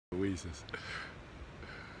Jesus.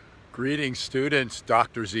 Greetings, students.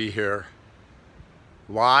 Dr. Z here,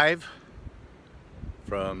 live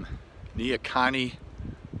from Neah-Kah-Nie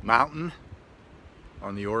mountain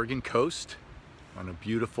on the Oregon coast on a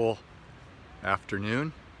beautiful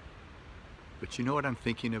afternoon. But you know what I'm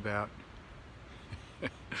thinking about?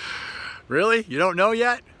 Really? You don't know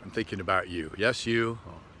yet? I'm thinking about you. Yes, you,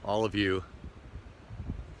 all of you.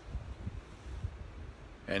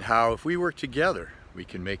 And how if we work together, we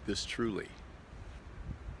can make this truly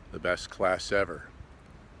the best class ever.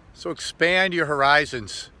 So expand your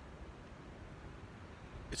horizons.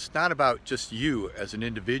 It's not about just you as an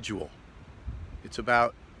individual. It's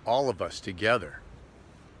about all of us together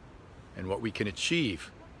and what we can achieve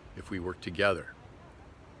if we work together.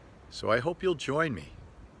 So I hope you'll join me.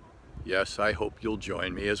 Yes, I hope you'll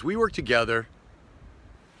join me as we work together,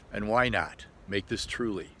 and why not make this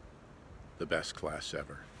truly the best class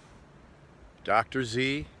ever. Dr.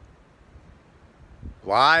 Z,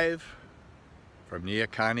 live from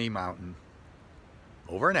Neah-Kah-Nie mountain,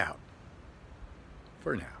 over and out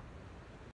for now.